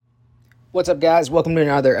What's up, guys? Welcome to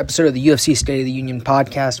another episode of the UFC State of the Union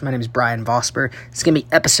podcast. My name is Brian Vosper. It's going to be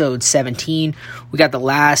episode 17. We got the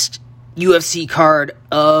last UFC card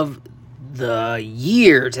of the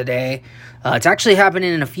year today. It's actually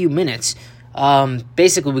happening in a few minutes.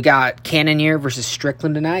 Basically, we got Cannonier versus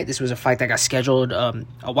Strickland tonight. This was a fight that got scheduled a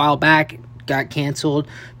while back, got canceled,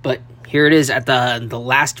 but here it is at the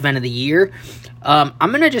last event of the year. What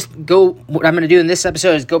I'm going to do in this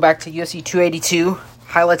episode is go back to UFC 282,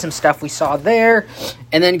 highlight some stuff we saw there,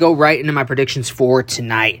 and then go right into my predictions for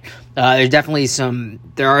tonight. This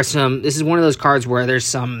is one of those cards where there's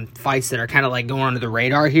some fights that are kind of like going under the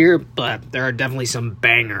radar here, but there are definitely some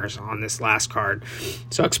bangers on this last card.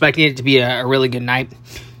 So expecting it to be a really good night.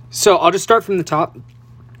 So I'll just start from the top,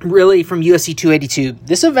 really from UFC 282.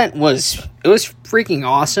 This event was freaking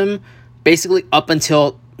awesome, basically up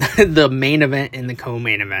until the main event and the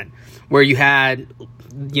co-main event, where you had,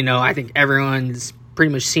 I think everyone's pretty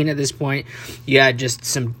much seen at this point, you had just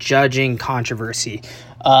some judging controversy.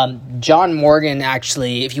 John Morgan,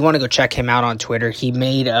 actually, if you want to go check him out on Twitter, he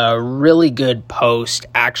made a really good post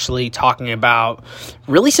actually talking about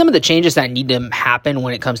really some of the changes that need to happen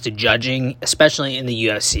when it comes to judging, especially in the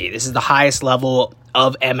UFC. This is the highest level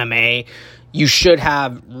of MMA. You should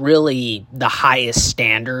have really the highest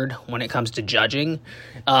standard when it comes to judging.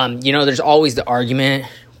 There's always the argument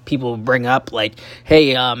people bring up like,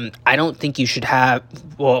 hey, I don't think you should have,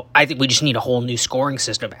 I think we just need a whole new scoring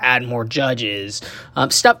system, add more judges,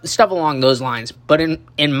 stuff along those lines. But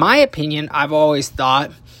in my opinion, I've always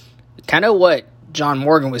thought kind of what John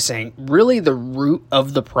Morgan was saying, really the root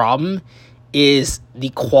of the problem is the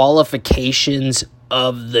qualifications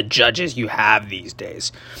of the judges you have these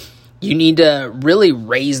days. You need to really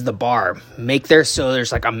raise the bar, so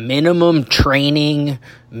there's like a minimum training,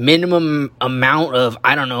 minimum amount of,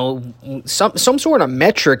 some sort of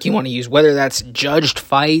metric you want to use, whether that's judged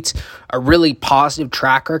fights, a really positive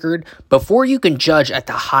track record, before you can judge at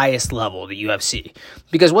the highest level of the UFC.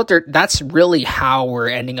 Because that's really how we're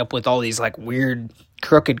ending up with all these like weird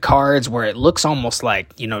crooked cards where it looks almost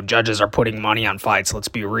like, judges are putting money on fights. Let's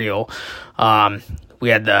be real. We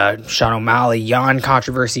had the Sean O'Malley Jan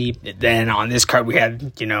controversy. Then on this card, we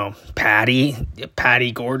had,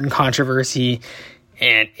 Patty Gordon controversy.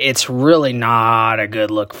 And it's really not a good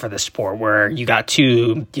look for the sport where you got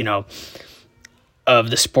two, of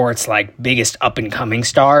the sport's like biggest up and coming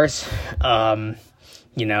stars,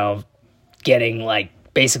 getting like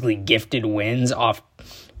basically gifted wins off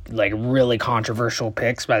like really controversial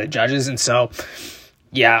picks by the judges. And so,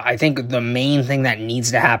 yeah, I think the main thing that needs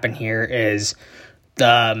to happen here is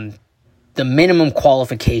the minimum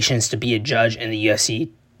qualifications to be a judge in the UFC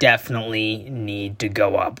definitely need to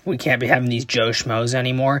go up. We can't be having these Joe Schmoes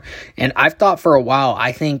anymore. And I've thought for a while,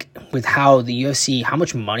 I think with how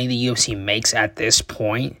much money the UFC makes at this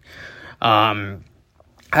point, I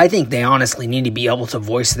think they honestly need to be able to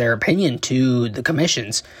voice their opinion to the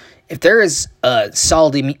commissions. If there is Saul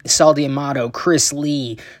D'Amato, Chris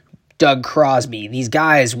Lee, Doug Crosby, these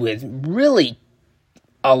guys with really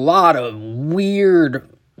a lot of weird,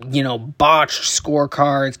 botched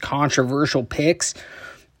scorecards, controversial picks,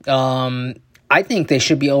 I think they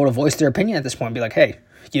should be able to voice their opinion at this point. Be like, hey,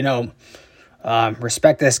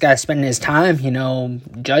 respect this guy spending his time,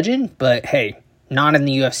 judging, but hey, not in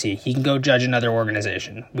the UFC. He can go judge another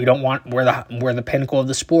organization. We're the pinnacle of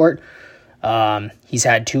the sport. He's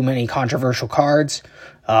had too many controversial cards.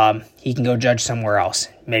 He can go judge somewhere else.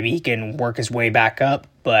 Maybe he can work his way back up,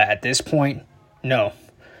 but at this point, no.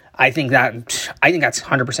 I think that's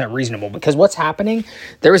 100% reasonable, because what's happening,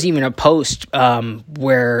 there was even a post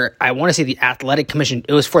where I want to say the Athletic Commission,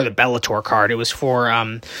 it was for the Bellator card, it was for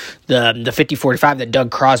the 50-45 that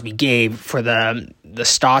Doug Crosby gave for the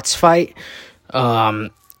Stotts fight,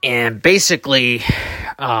 and basically,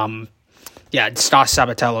 Stotts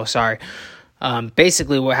Sabatello, sorry.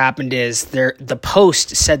 Basically what happened is the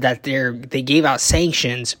post said that they gave out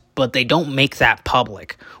sanctions, but they don't make that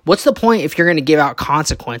public. What's the point if you're going to give out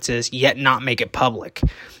consequences yet not make it public?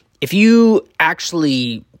 If you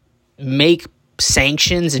actually make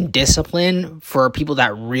sanctions and discipline for people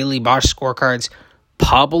that really botch scorecards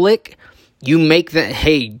public, you make that,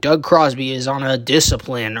 hey, Doug Crosby is on a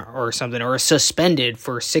discipline or something, or suspended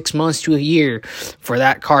for 6 months to a year for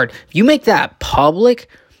that card. If you make that public,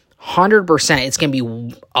 100%, it's going to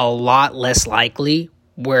be a lot less likely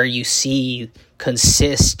where you see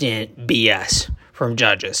consistent BS from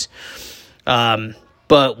judges.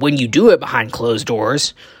 But when you do it behind closed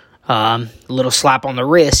doors, a little slap on the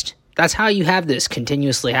wrist, that's how you have this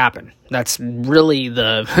continuously happen. That's really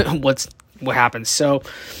what happens. So,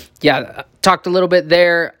 yeah, talked a little bit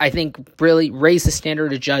there. I think really raise the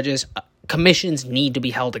standard of judges. commissions need to be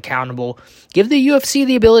held accountable. Give the UFC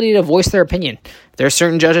the ability to voice their opinion. If there are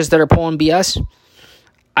certain judges that are pulling BS,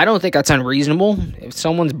 I don't think that's unreasonable. If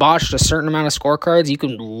someone's botched a certain amount of scorecards, you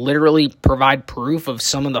can literally provide proof of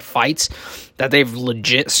some of the fights that they've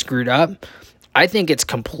legit screwed up. I think it's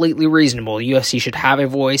completely reasonable. The UFC should have a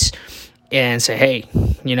voice and say, hey,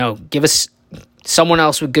 give us someone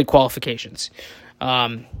else with good qualifications.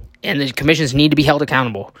 And the commissions need to be held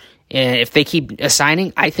accountable. And if they keep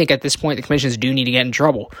assigning, I think at this point the commissions do need to get in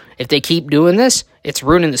trouble. If they keep doing this, it's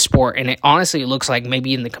ruining the sport. And it honestly looks like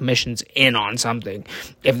maybe even the commission's in on something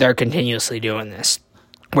if they're continuously doing this,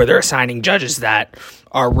 where they're assigning judges that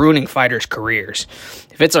are ruining fighters' careers.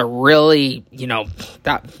 If it's a really,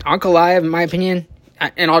 that Ankalaev, in my opinion,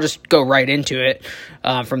 and I'll just go right into it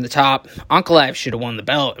from the top. Ankalaev should have won the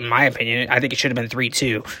belt, in my opinion. I think it should have been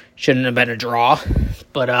 3-2. Shouldn't have been a draw.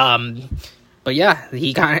 But yeah,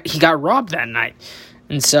 he got robbed that night.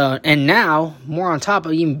 And now, more on top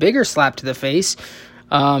of even bigger slap to the face.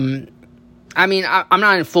 I'm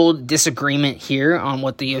not in full disagreement here on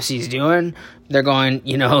what the UFC is doing. They're going,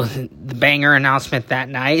 the banger announcement that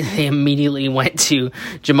night, they immediately went to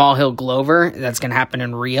Jamal Hill Glover. That's going to happen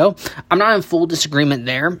in Rio. I'm not in full disagreement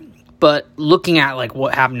there, but looking at like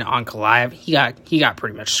what happened to Ankalaev, he got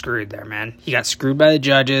pretty much screwed there, man. He got screwed by the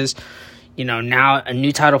judges. Now a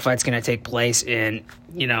new title fight's going to take place, and,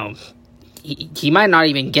 he might not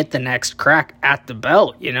even get the next crack at the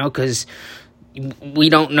belt, because we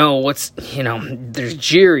don't know what's, there's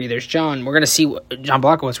Jiri, there's John. We're going to see John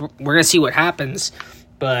Blachowicz. We're going to see what happens,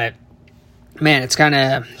 but man, it's kind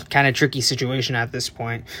of tricky situation at this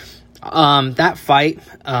point. That fight,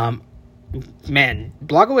 man,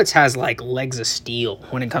 Blachowicz has like legs of steel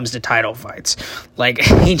when it comes to title fights. Like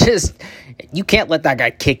you can't let that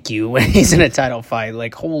guy kick you when he's in a title fight.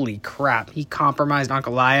 Like, holy crap. He compromised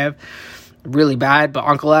Ankalaev really bad, but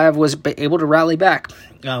Ankalaev was able to rally back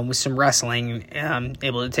with some wrestling,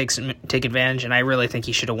 able to take advantage, and I really think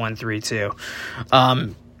he should have won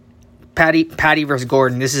 3-2. Patty versus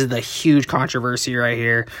Gordon. This is the huge controversy right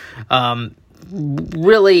here.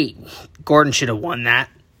 Really, Gordon should have won that.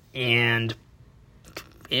 And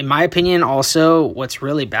in my opinion, also, what's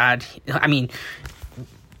really bad,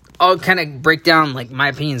 I'll kind of break down like my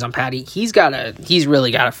opinions on Patty. He's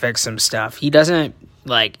really got to fix some stuff. He doesn't,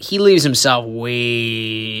 he leaves himself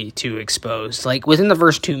way too exposed. Like, within the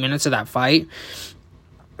first 2 minutes of that fight,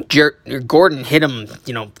 Gordon hit him,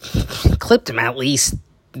 clipped him at least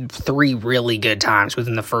 3 really good times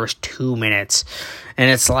within the first 2 minutes. And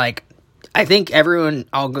it's like, I think everyone,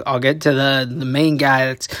 I'll get to the main guy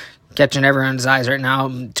that's catching everyone's eyes right now,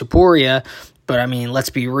 Topuria. But, let's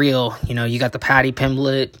be real. You got the Patty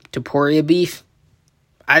Pimblett-Topuria beef.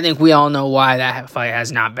 I think we all know why that fight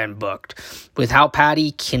has not been booked. With how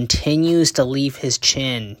Patty continues to leave his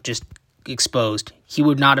chin just exposed, he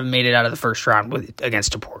would not have made it out of the first round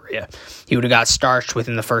against Topuria. He would have got starched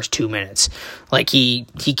within the first 2 minutes. Like, he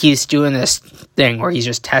keeps doing this thing where he's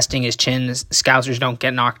just testing his chin. The Scousers don't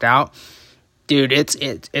get knocked out. Dude,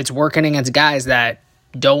 it's working against guys that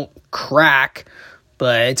don't crack,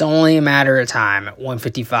 but it's only a matter of time at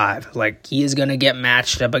 155. Like, he is going to get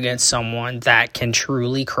matched up against someone that can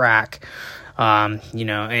truly crack, and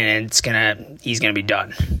he's going to be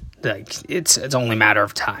done. Like, it's only a matter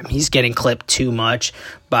of time. He's getting clipped too much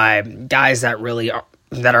by guys that are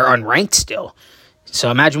unranked still. So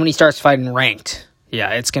imagine when he starts fighting ranked.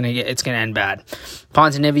 Yeah, it's gonna end bad.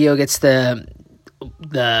 Ponzinibbio gets the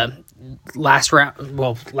last round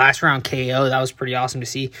KO. That was pretty awesome to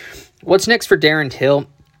see. What's next for Darren Till?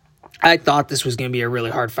 I thought this was going to be a really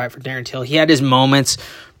hard fight for Darren Till. He had his moments,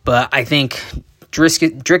 but I think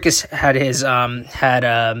Drickus had his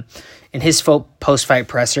in his post-fight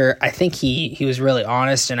presser. I think he was really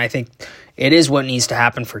honest, and I think it is what needs to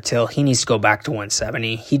happen for Till. He needs to go back to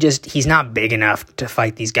 170. He's not big enough to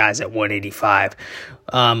fight these guys at 185.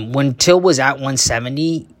 When Till was at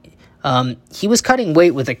 170, he was cutting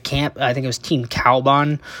weight with a camp. I think it was Team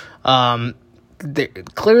Calbon.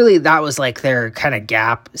 Clearly, that was like their kind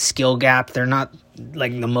of skill gap. They're not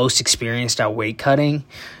like the most experienced at weight cutting.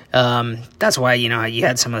 That's why, you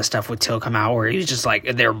had some of the stuff with Till come out where he was just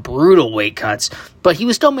like, they're brutal weight cuts, but he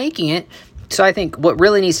was still making it. So I think what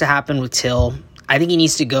really needs to happen with Till, I think he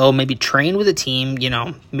needs to go maybe train with a team,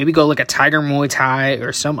 maybe go like a Tiger Muay Thai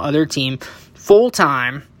or some other team full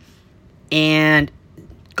time and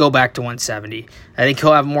go back to 170. I think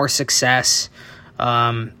he'll have more success.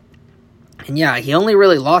 And yeah, he only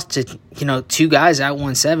really lost to, 2 guys at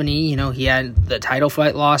 170. He had the title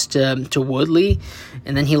fight lost to Woodley,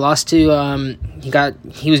 and then he lost to,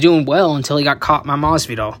 he was doing well until he got caught by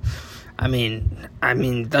Masvidal. I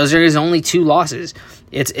mean, those are his only 2 losses.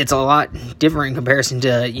 it's a lot different in comparison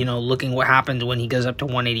to, looking what happened when he goes up to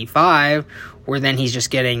 185, where then he's just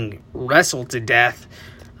getting wrestled to death,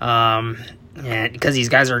 and because these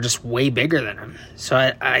guys are just way bigger than him. So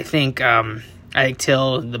I think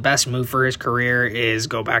Till, the best move for his career is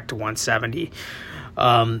go back to 170.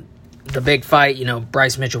 The big fight,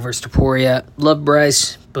 Bryce Mitchell versus Topuria. Love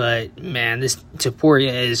Bryce, but man, this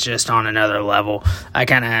Topuria is just on another level. I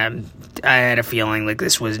had a feeling like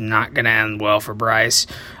this was not going to end well for Bryce.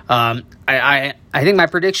 I think my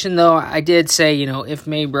prediction, though, I did say, if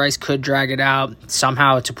maybe Bryce could drag it out,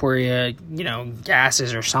 somehow Topuria,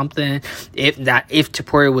 gasses or something. If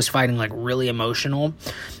Topuria was fighting like really emotional,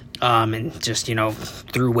 and just,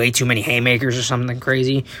 threw way too many haymakers or something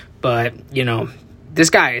crazy. But, this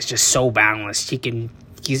guy is just so balanced.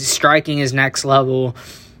 He's striking his next level.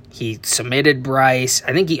 He submitted Bryce.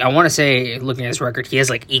 I want to say, looking at his record, he has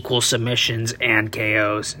like equal submissions and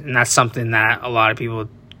KOs. And that's something that a lot of people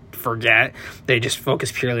forget. They just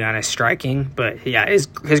focus purely on his striking. But yeah, his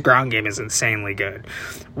ground game is insanely good.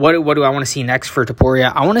 What do I want to see next for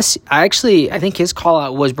Topuria? I think his call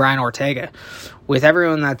out was Brian Ortega. With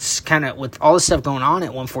everyone that's with all this stuff going on at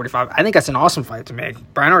 145, I think that's an awesome fight to make.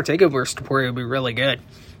 Brian Ortega versus Topuria would be really good.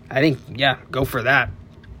 I think, yeah, go for that.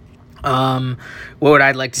 What would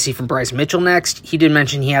I like to see from Bryce Mitchell next? He did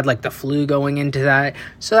mention he had like the flu going into that,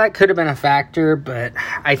 so that could have been a factor, but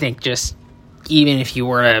I think just even if you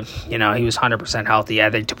were he was 100% healthy, I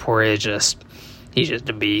think Topuria he's just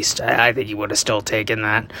a beast. I think he would have still taken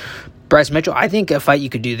that. Bryce Mitchell, I think a fight you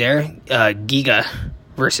could do there, Giga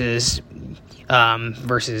versus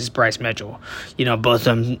Bryce Mitchell. Both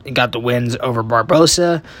of them got the wins over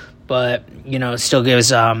Barbosa, but, it still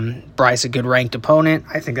gives Bryce a good ranked opponent.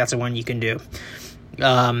 I think that's the one you can do.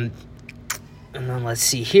 And then let's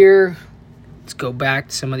see here. Let's go back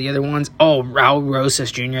to some of the other ones. Oh, Raul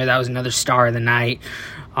Rosas Jr., that was another star of the night.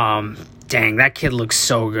 Dang, that kid looks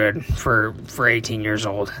so good for 18 years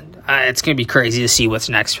old. It's going to be crazy to see what's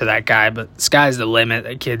next for that guy, but the sky's the limit.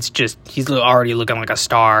 That kid's he's already looking like a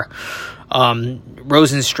star.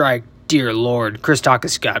 Rosenstrike, dear Lord, Chris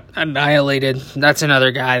Dawkins got annihilated. That's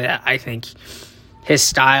another guy that I think his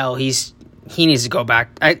style, he needs to go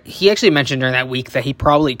back. He actually mentioned during that week that he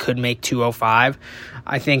probably could make 205.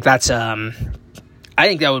 I think that's I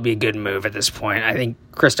think that would be a good move at this point. I think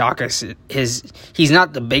Chris Dawkins he's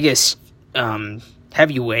not the biggest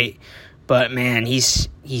heavyweight, but man, he's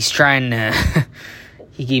trying to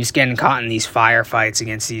he keeps getting caught in these firefights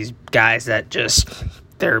against these guys that just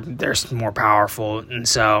they're more powerful, and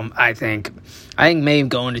so I think maybe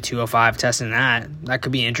going to 205, testing that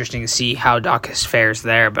could be interesting to see how Dawkins fares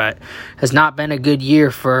there, but has not been a good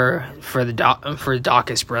year for the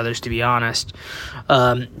Dawkins brothers, to be honest.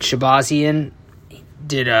 Shabazian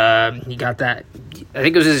he got that, I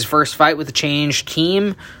think it was his first fight with a changed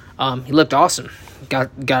team. He looked awesome.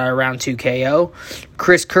 Got a round 2 KO.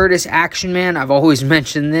 Chris Curtis, Action Man. I've always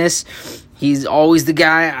mentioned this. He's always the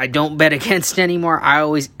guy I don't bet against anymore. I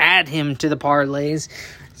always add him to the parlays.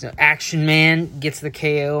 So Action Man gets the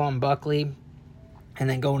KO on Buckley. And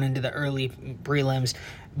then going into the early prelims,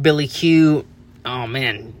 Billy Q. Oh,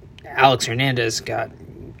 man. Alex Hernandez got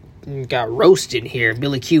roasted here.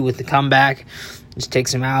 Billy Q with the comeback. Just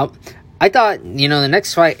takes him out. I thought, the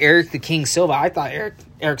next fight, Eric the King Silva, I thought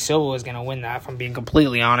Eric Silva was going to win that, if I'm being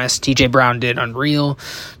completely honest. TJ Brown did unreal.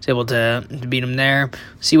 Was able to beat him there.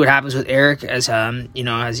 See what happens with Eric as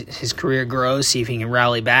his career grows, see if he can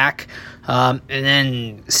rally back. And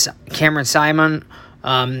then Cameron Simon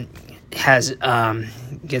gets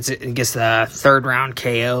the third round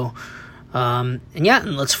KO.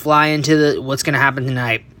 And let's fly into what's going to happen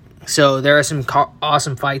tonight. So there are some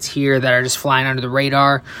awesome fights here that are just flying under the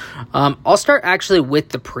radar. I'll start actually with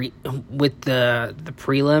the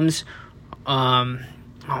prelims.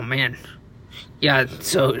 Oh man, yeah.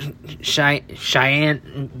 So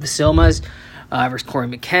Cheyenne Vasilmas versus Corey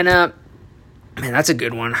McKenna. Man, that's a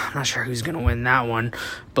good one. I'm not sure who's gonna win that one.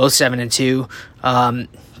 Both 7-2.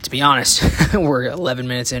 To be honest, we're 11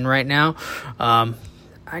 minutes in right now.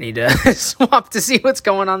 I need to swap to see what's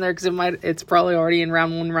going on there because it's probably already in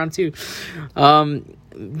round 1, round 2.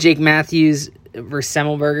 Jake Matthews versus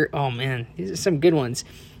Semmelberger. Oh man, these are some good ones.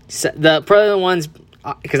 Probably the ones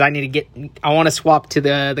because I want to swap to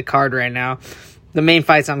the card right now. The main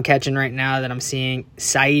fights I'm catching right now that I'm seeing: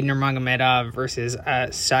 Saeed Nurmagomedov versus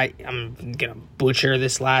I'm gonna butcher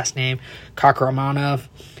this last name, Kakramanov.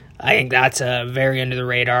 I think that's a very under the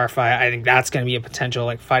radar fight. I think that's going to be a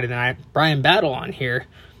potential fight of the night. Brian Battle on here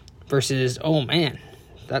versus, oh man,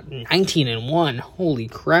 That 19-1. Holy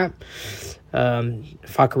crap.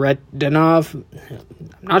 Fakhretdinov. I'm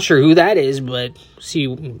not sure who that is, but see,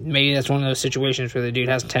 maybe that's one of those situations where the dude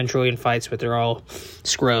has 10 trillion fights, but they're all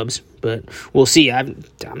scrubs. But we'll see. I'm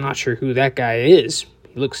not sure who that guy is.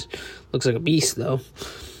 He looks like a beast, though.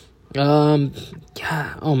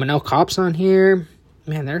 Yeah. Oh, Manel Kopp's on here.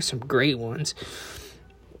 Man, there's some great ones.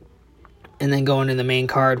 And then going to the main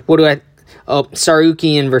card.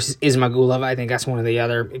 Sarukian versus Ismagulov. I think that's one of the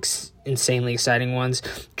other insanely exciting ones.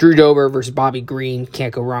 Drew Dober versus Bobby Green.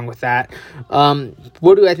 Can't go wrong with that.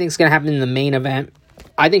 What do I think is going to happen in the main event?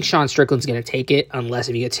 I think Sean Strickland's going to take it, unless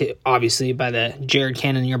if he gets hit, obviously, by the Jared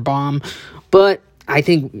Cannonier bomb. But I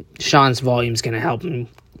think Sean's volume is going to help him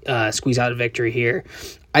squeeze out a victory here.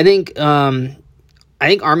 I think Arman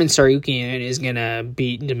Sarukian is going to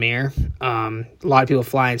beat Demir. A lot of people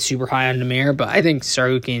flying super high on Demir, but I think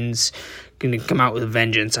Sarukian's going to come out with a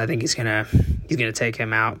vengeance. I think he's going to take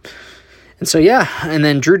him out. And so, yeah. And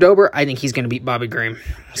then Drew Dober, I think he's going to beat Bobby Green.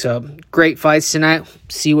 So, great fights tonight.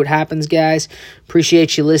 See what happens, guys.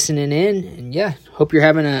 Appreciate you listening in. And, yeah, hope you're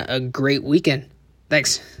having a great weekend.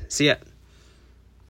 Thanks. See ya.